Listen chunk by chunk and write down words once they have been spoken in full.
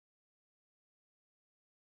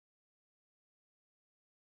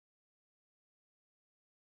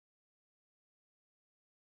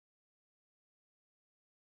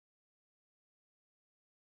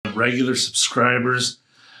regular subscribers.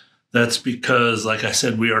 That's because, like I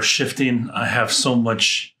said, we are shifting. I have so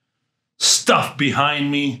much stuff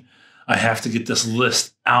behind me. I have to get this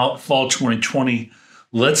list out, fall 2020.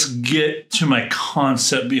 Let's get to my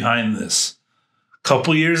concept behind this. A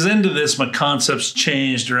couple years into this, my concept's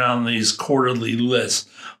changed around these quarterly lists.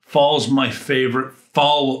 Fall's my favorite.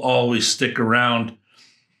 Fall will always stick around.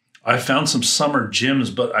 I found some summer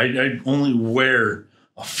gems, but I only wear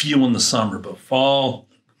a few in the summer. But fall,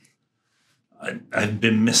 I've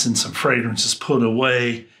been missing some fragrances put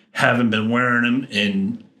away, haven't been wearing them,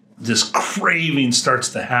 and this craving starts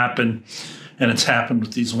to happen. And it's happened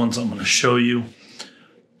with these ones I'm going to show you.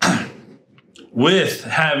 With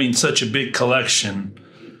having such a big collection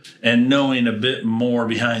and knowing a bit more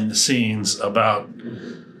behind the scenes about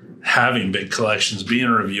having big collections, being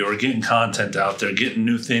a reviewer, getting content out there, getting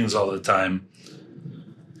new things all the time,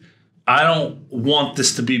 I don't want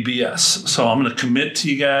this to be BS. So I'm going to commit to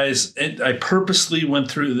you guys. I purposely went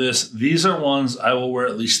through this. These are ones I will wear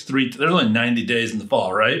at least 3. There's only 90 days in the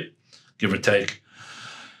fall, right? Give or take.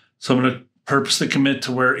 So I'm going to purposely commit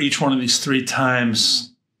to wear each one of these 3 times.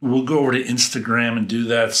 We'll go over to Instagram and do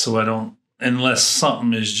that so I don't, unless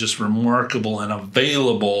something is just remarkable and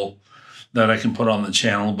available that I can put on the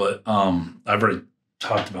channel. But I've already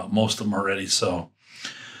talked about most of them already. So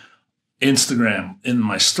Instagram, in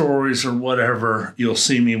my stories or whatever, you'll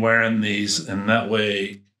see me wearing these. And that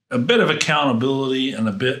way, a bit of accountability and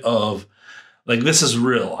a bit of, like, this is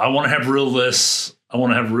real. I want to have real lists. I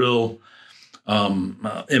want to have real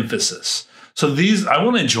emphasis. So these, I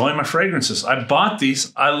want to enjoy my fragrances. I bought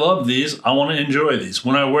these. I love these. I want to enjoy these.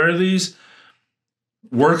 When I wear these,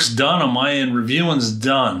 work's done on my end. Reviewing's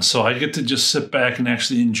done. So I get to just sit back and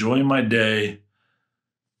actually enjoy my day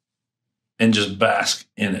and just bask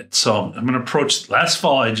in it. So I'm going to approach, last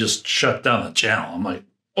fall, I just shut down the channel. I'm like,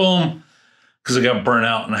 boom, because I got burnt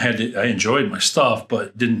out and I enjoyed my stuff,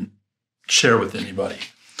 but didn't share with anybody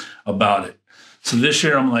about it. So this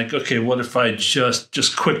year I'm like, okay, what if I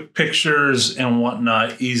just quick pictures and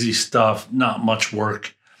whatnot, easy stuff, not much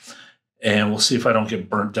work. And we'll see if I don't get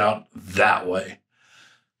burnt out that way.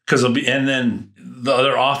 Because I'll be, and then the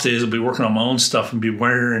other off days I'll be working on my own stuff and be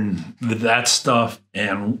wearing that stuff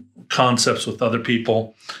and concepts with other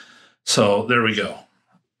people. So there we go.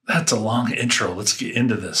 That's a long intro. Let's get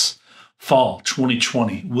into this. Fall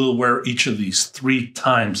 2020. We'll wear each of these 3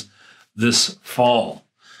 times this fall.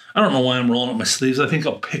 I don't know why I'm rolling up my sleeves. I think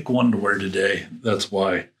I'll pick one to wear today. That's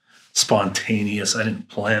why. Spontaneous. I didn't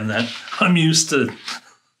plan that. I'm used to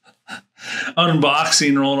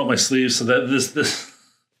unboxing, rolling up my sleeves. So that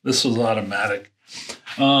this was automatic.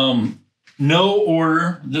 No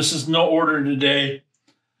order. This is no order today.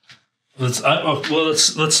 Let's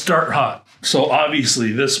start hot. So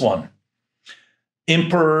obviously this one,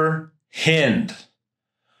 Emperor Hind.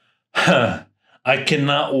 I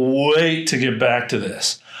cannot wait to get back to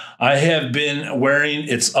this. I have been wearing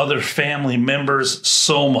its other family members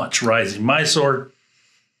so much. Rising Mysore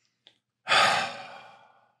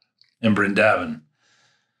and Brindavan.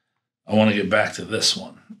 I want to get back to this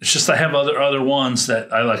one. It's just I have other ones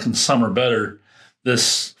that I like in summer better.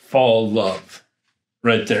 This fall love.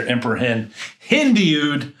 Right there, Emperor Hind. Hindi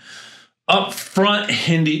Oud. Up front,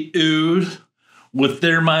 Hindi Oud. With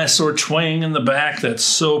their Mysore twang in the back. That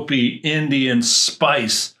soapy Indian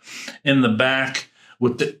spice in the back.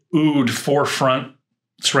 With the Oud forefront.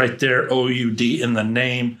 It's right there, O-U-D in the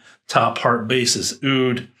name. Top heart base is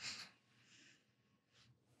Oud.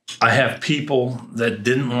 I have people that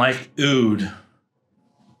didn't like Oud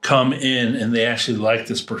come in and they actually like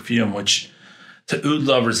this perfume, which to Oud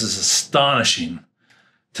lovers is astonishing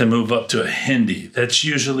to move up to a Hindi. That's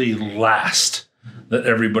usually last that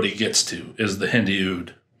everybody gets to is the Hindi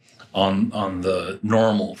Oud on the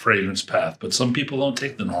normal fragrance path. But some people don't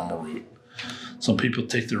take the normal route. Some people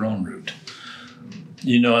take their own route.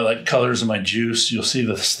 You know, I like colors in my juice. You'll see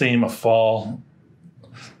the theme of fall,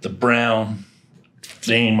 the brown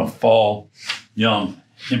theme of fall. Yum.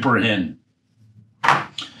 Emperor Hind.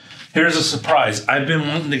 Here's a surprise. I've been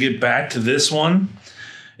wanting to get back to this one.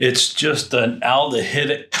 It's just an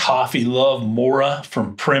aldehydic coffee love Mora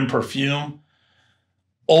from Prim Perfume.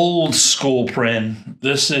 Old school Prim.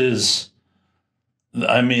 This is,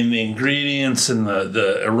 I mean, the ingredients and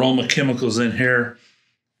the aroma chemicals in here,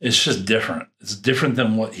 it's just different. It's different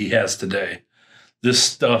than what he has today. This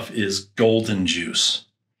stuff is golden juice.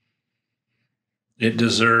 It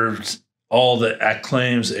deserved all the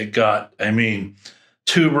acclaims it got. I mean,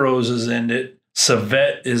 tuberose is in it.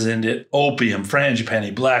 Civet is in it. Opium,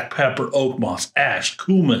 frangipani, black pepper, oak moss, ash,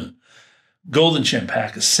 cumin, golden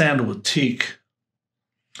champagne, sandalwood, teak,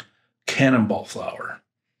 cannonball flower.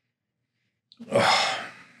 Oh,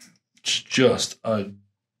 It's just a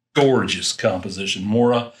gorgeous composition.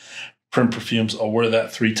 Mora Print Perfumes. I'll wear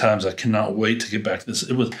that 3 times. I cannot wait to get back to this.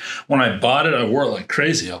 It was, when I bought it, I wore it like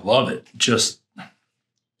crazy. I love it. Just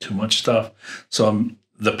too much stuff. So I'm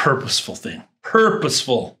the purposeful thing.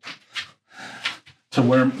 Purposeful to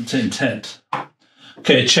wear to intent.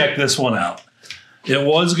 Okay, check this one out. It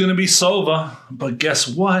was going to be Sova, but guess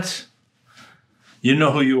what? You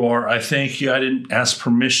know who you are. I thank you. I didn't ask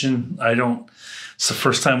permission. It's the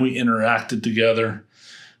first time we interacted together,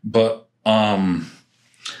 but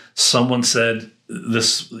someone said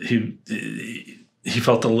this, he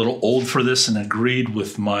felt a little old for this and agreed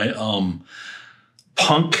with my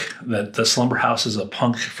punk, that the Slumber House is a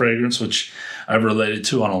punk fragrance, which I've related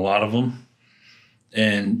to on a lot of them.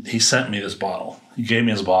 And he sent me this bottle. He gave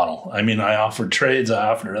me his bottle. I mean, I offered trades. I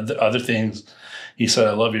offered other things. He said,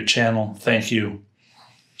 I love your channel. Thank you.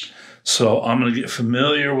 So I'm going to get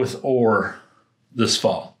familiar with Or this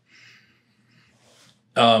fall.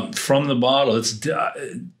 From the bottle,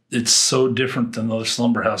 it's so different than the other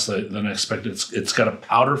Slumber House than I expected. It's got a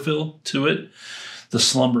powder feel to it. The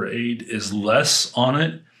Slumber Aid is less on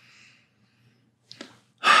it.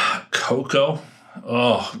 Cocoa.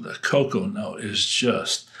 Oh, the cocoa note is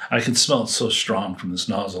just, I can smell it so strong from this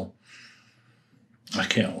nozzle. I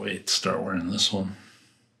can't wait to start wearing this one.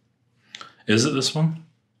 Is it this one?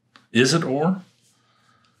 Is it Or?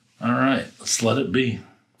 All right, let's let it be.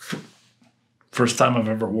 First time I've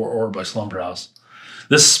ever wore Or by Slumber House.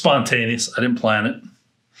 This is spontaneous. I didn't plan it.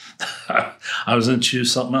 I was going to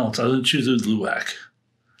choose something else. I was going to choose Oud Luwak.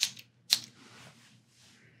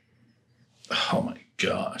 Oh my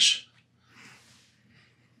gosh.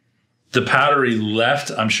 The powdery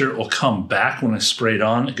left, I'm sure it will come back when I spray it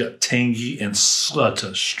on. It got tangy and such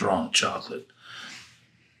a strong chocolate.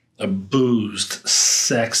 A boozed,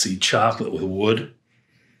 sexy chocolate with wood.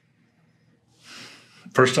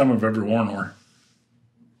 First time I've ever worn Or.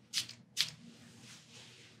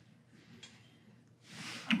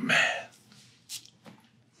 Man.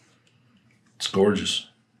 It's gorgeous.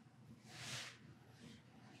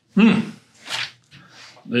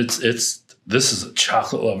 This is a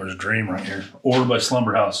chocolate lover's dream right here. Or by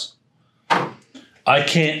Slumber House.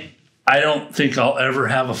 I don't think I'll ever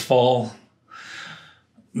have a fall.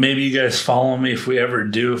 Maybe you guys follow me if we ever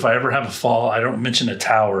do. If I ever have a fall, I don't mention a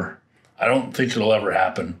tower. I don't think it'll ever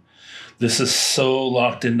happen. This is so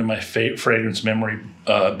locked into my fragrance memory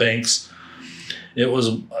banks.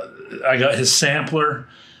 I got his sampler.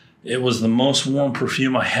 It was the most warm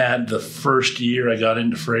perfume I had the first year I got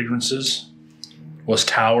into fragrances, was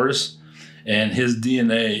Towers. And his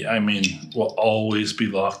DNA, I mean, will always be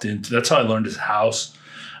locked into. That's how I learned his house.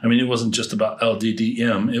 I mean, it wasn't just about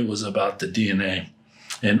LDDM. It was about the DNA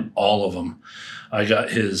in all of them. I got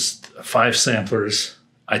his 5 samplers.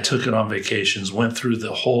 I took it on vacations, went through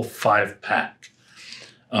the whole 5-pack.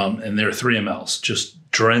 And they're 3 mLs, just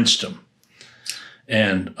drenched them.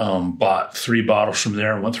 And bought 3 bottles from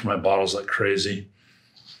there and went through my bottles like crazy.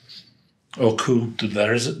 Oku,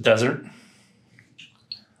 the Desert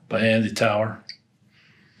by Andy Tower.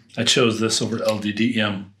 I chose this over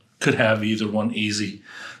LDDM. Could have either one easy.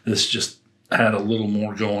 This just had a little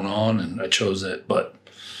more going on, and I chose it. But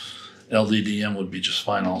LDDM would be just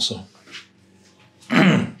fine also.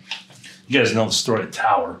 You guys know the story of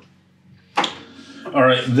Tower. All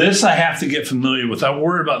right, this I have to get familiar with. I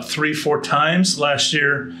wore it about 3-4 times last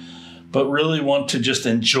year, but really want to just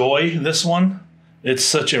enjoy this one. It's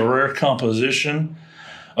such a rare composition.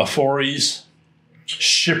 Afori's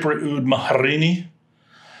Shipra Oud Maharini.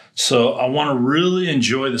 So I want to really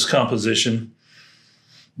enjoy this composition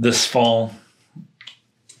this fall.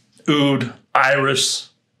 Oud,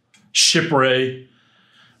 Iris, Shipra,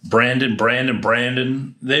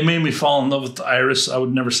 Brandon. They made me fall in love with the Iris. I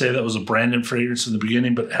would never say that was a Brandon fragrance in the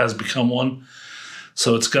beginning, but it has become one.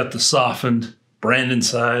 So it's got the softened Brandon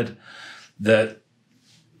side, that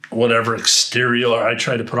whatever exterior I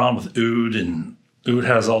try to put on with Oud, and Oud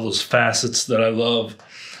has all those facets that I love.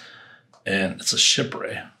 And it's a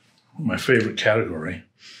Shipra, my favorite category.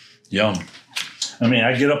 Yum. I mean,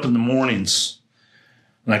 I get up in the mornings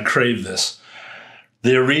and I crave this.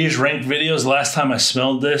 The Arige ranked videos, last time I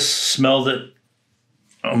smelled it,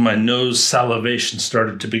 oh, my nose salivation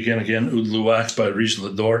started to begin again. Oud Luwak by Arige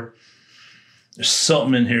Lador. There's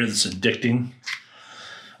something in here that's addicting.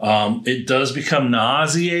 It does become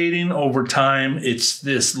nauseating over time. It's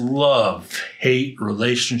this love-hate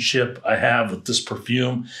relationship I have with this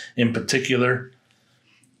perfume in particular.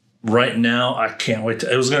 Right now, I can't wait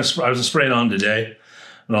to. I was gonna spray it on today,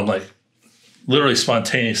 and I'm like, literally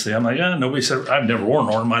spontaneously, I'm like, nobody said I've never worn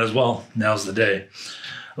Or, might as well. Now's the day.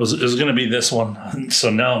 It was going to be this one. So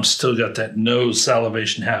now I'm still got that nose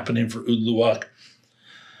salivation happening for Oud Luwak.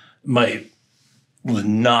 The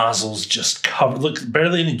nozzle's just covered. Look,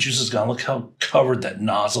 barely any juice is gone. Look how covered that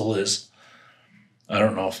nozzle is. I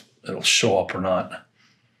don't know if it'll show up or not.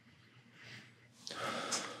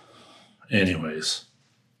 Anyways,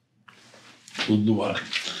 Oud Luwak.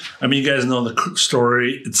 I mean, you guys know the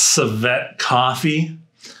story. It's civet coffee.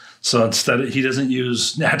 So he doesn't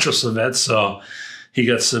use natural civet, so he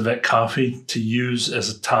got civet coffee to use as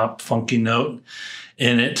a top funky note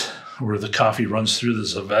in it, where the coffee runs through the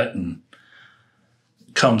civet and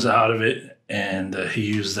comes out of it. And he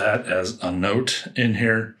used that as a note in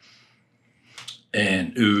here.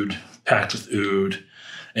 And oud, packed with oud.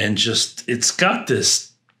 And just, it's got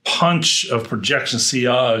this punch of projection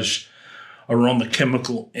sillage aroma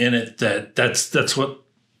chemical in it that's what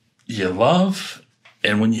you love.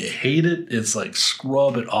 And when you hate it, it's like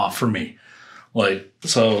scrub it off for me. Like,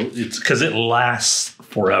 so it's because it lasts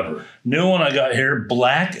forever. New one I got here,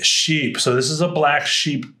 Black Sheep. So this is a Black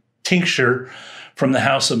Sheep tincture from the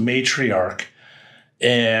House of Matriarch.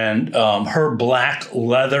 And her black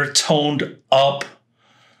leather toned up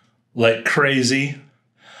like crazy.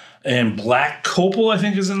 And black copal, I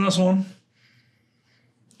think, is in this one.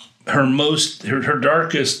 Her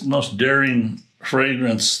darkest, most daring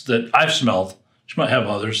fragrance that I've smelled. She might have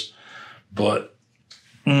others, but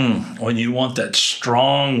when you want that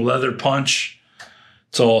strong leather punch,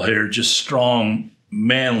 it's all here. Just strong,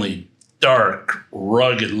 manly, dark,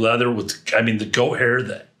 rugged leather with, the goat hair,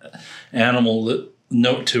 the animal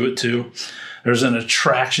note to it too. There's an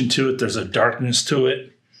attraction to it. There's a darkness to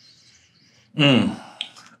it.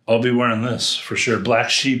 I'll be wearing this for sure. Black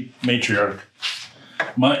Sheep Matriarch.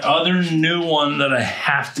 My other new one that I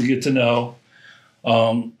have to get to know,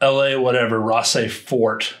 LA whatever, Rosé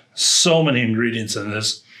Fort. So many ingredients in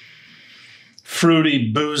this.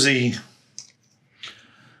 Fruity, boozy.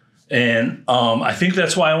 And I think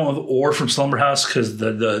that's why I went with Ore from Slumber House, because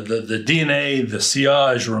the DNA, the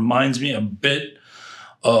sillage reminds me a bit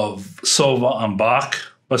of Sauva en Bach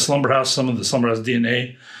by Slumber House, some of the Slumber House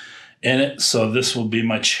DNA in it. So this will be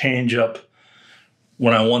my change up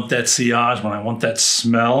when I want that sillage, when I want that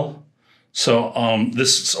smell. So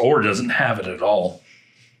this Ore doesn't have it at all.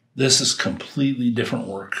 This is completely different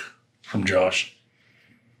work from Josh.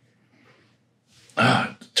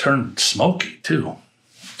 It turned smoky too.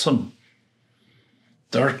 Some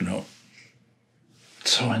dark note.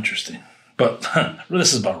 So interesting. But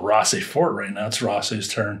this is about Rosé Fort right now. It's Rosé's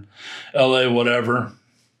turn. LA whatever.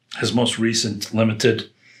 His most recent limited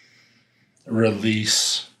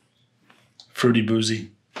release. Fruity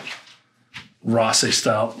boozy. Rosé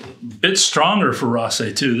style. Bit stronger for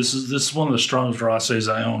Rosé too. This is one of the strongest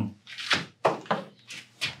Rosés I own.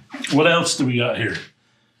 What else do we got here?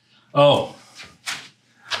 Oh.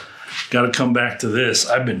 Got to come back to this.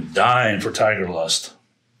 I've been dying for Tiger Lust.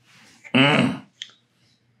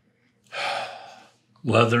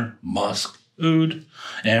 Leather, musk, oud,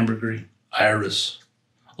 ambergris, iris,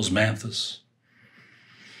 osmanthus.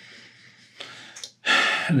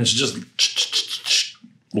 And it's just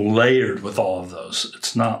layered with all of those.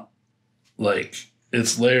 It's not like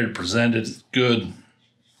it's layered, presented, it's good.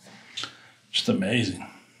 Just amazing.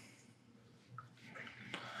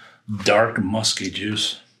 Dark musky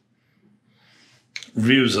juice.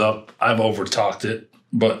 Review's up. I've over-talked it,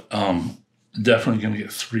 but definitely going to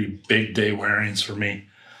get 3 big day wearings for me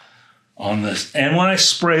on this. And when I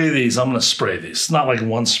spray these, I'm going to spray these. It's not like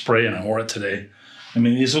one spray and I wore it today. I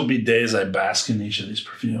mean, these will be days I bask in each of these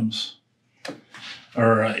perfumes.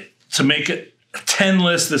 All right. To make it a 10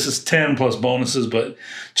 list, this is 10 plus bonuses, but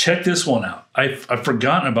check this one out. I've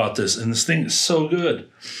forgotten about this, and this thing is so good.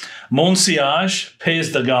 Mon Sillage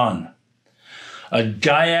Pays d'Agon. A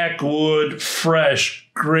Gaillac wood, fresh,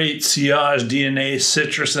 great sillage, DNA,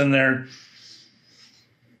 citrus in there.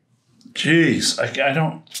 Jeez, I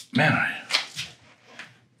don't, man.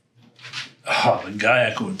 The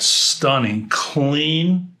Gaillac wood, stunning,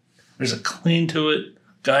 clean. There's a clean to it.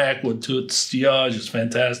 Gaillac wood to it. Sillage is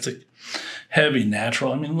fantastic. Heavy,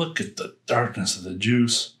 natural. I mean, look at the darkness of the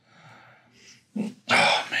juice.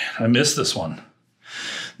 Oh, man, I missed this one.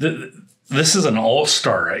 This is an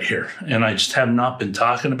all-star right here, and I just have not been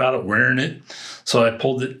talking about it, wearing it, so I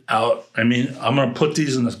pulled it out. I mean, I'm going to put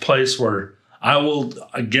these in this place where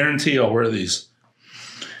I guarantee I'll wear these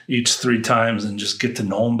each 3 times and just get to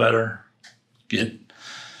know them better, get,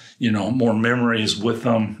 more memories with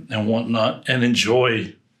them and whatnot, and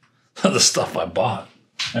enjoy the stuff I bought,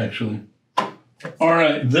 actually. All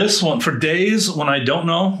right, this one, for days when I don't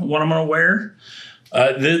know what I'm going to wear,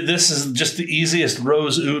 this is just the easiest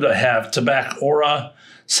rose oud I have. Tabac Aura,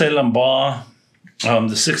 Célèbre, The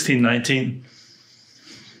 1619,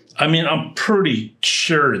 I mean, I'm pretty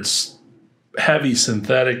sure it's heavy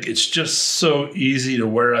synthetic. It's just so easy to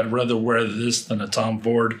wear. I'd rather wear this than a Tom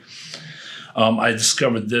Ford. I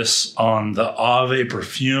discovered this on the Ave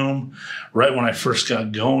perfume right when I first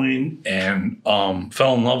got going and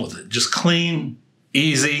fell in love with it. Just clean,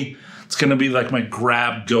 easy. It's going to be like my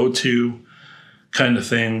grab go-to kind of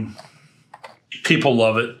thing. People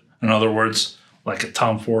love it. In other words, like a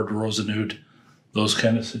Tom Ford Rose and Oud, those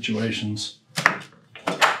kind of situations.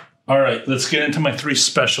 All right, let's get into my 3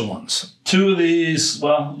 special ones. 2 of these,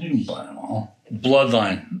 well, you can buy them all.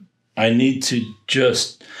 Bloodline. I need to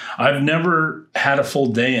just, I've never had a full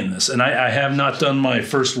day in this, and I have not done my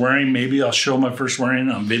first wearing. Maybe I'll show my first wearing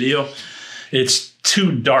on video. It's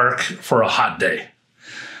too dark for a hot day.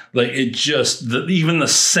 Like it just, even the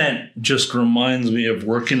scent just reminds me of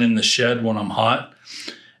working in the shed when I'm hot.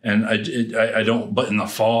 And I don't, but in the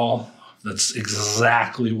fall, that's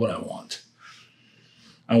exactly what I want.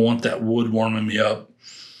 I want that wood warming me up,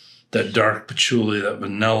 that dark patchouli, that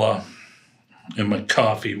vanilla in my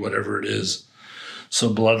coffee, whatever it is.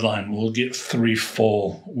 So Bloodline will get 3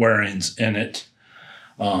 full wearings in it.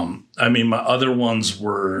 I mean, my other ones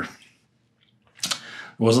were, it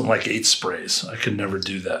wasn't like 8 sprays. I could never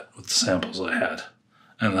do that with the samples I had.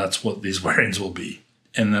 And that's what these wearings will be.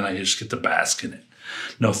 And then I just get to bask in it.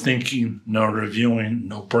 No thinking, no reviewing,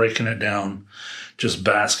 no breaking it down, just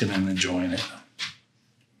basking and enjoying it.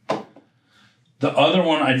 The other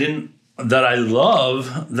one that I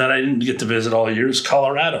love, that I didn't get to visit all year is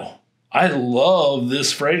Colorado. I love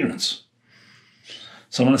this fragrance.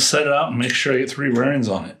 So I'm going to set it out and make sure I get 3 wearings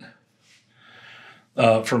on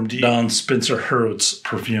it. From Don Spencer Hurwitz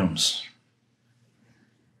Perfumes.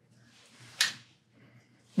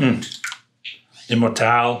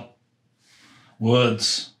 Immortale.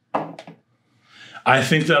 Woods. I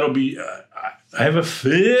think that'll be, I have a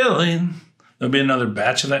feeling there'll be another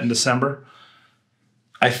batch of that in December.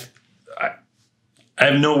 I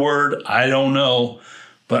have no word. I don't know.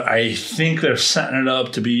 But I think they're setting it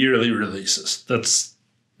up to be yearly releases. That's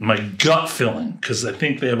my gut feeling because I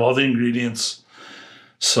think they have all the ingredients.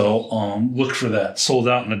 So look for that. Sold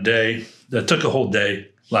out in a day. That took a whole day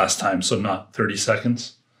last time, so not 30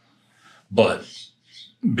 seconds. But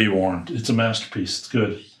be warned. It's a masterpiece. It's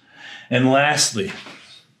good. And lastly,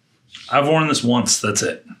 I've worn this once. That's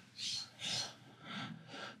it.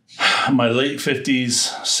 My late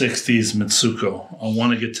 50s, 60s Mitsuko. I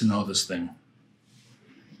want to get to know this thing.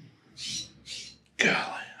 Golly.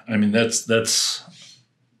 I mean, that's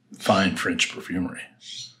fine French perfumery.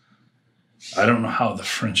 I don't know how the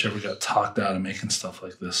French ever got talked out of making stuff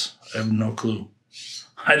like this. I have no clue.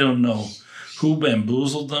 I don't know who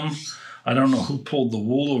bamboozled them. I don't know who pulled the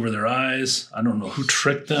wool over their eyes. I don't know who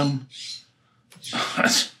tricked them.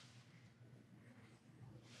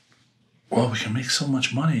 Well, we can make so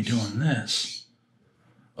much money doing this.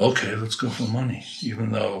 Okay, let's go for money,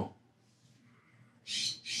 even though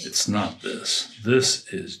it's not this. This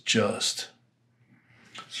is just,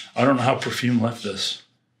 I don't know how perfume left this.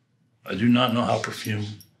 I do not know how perfume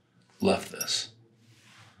left this.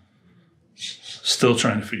 Still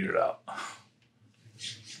trying to figure it out.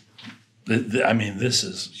 I mean, this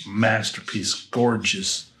is masterpiece,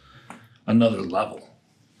 gorgeous, another level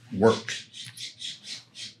work.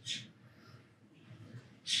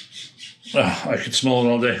 Oh, I could smell it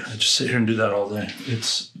all day. I just sit here and do that all day.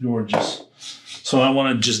 It's gorgeous. So I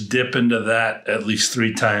want to just dip into that at least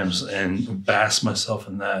 3 times and bask myself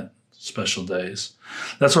in that special days.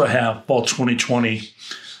 That's what I have, fall 2020.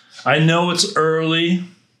 I know it's early,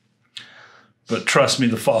 but trust me,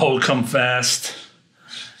 the fall will come fast.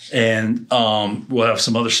 And we'll have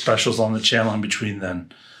some other specials on the channel in between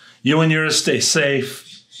then. You and yours stay safe.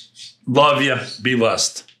 Love you. Be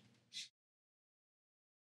blessed.